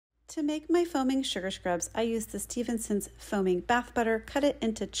To make my foaming sugar scrubs, I use the Stevenson's foaming bath butter, cut it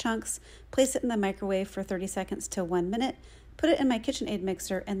into chunks, place it in the microwave for 30 seconds to 1 minute, put it in my KitchenAid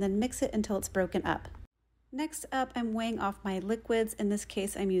mixer, and then mix it until it's broken up. Next up, I'm weighing off my liquids. In this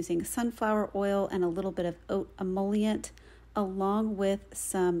case, I'm using sunflower oil and a little bit of oat emollient, along with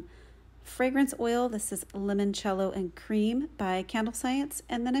some fragrance oil. This is Limoncello and Cream by Candle Science.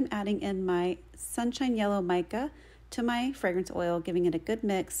 And then I'm adding in my Sunshine Yellow Mica to my fragrance oil, giving it a good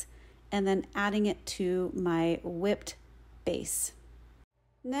mix, and then adding it to my whipped base.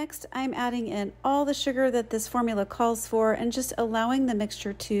 Next, I'm adding in all the sugar that this formula calls for and just allowing the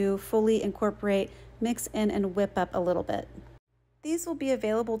mixture to fully incorporate, mix in, and whip up a little bit. These will be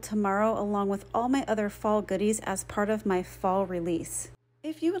available tomorrow along with all my other fall goodies as part of my fall release.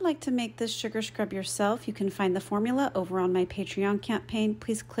 If you would like to make this sugar scrub yourself, you can find the formula over on my Patreon campaign.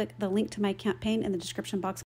 Please click the link to my campaign in the description box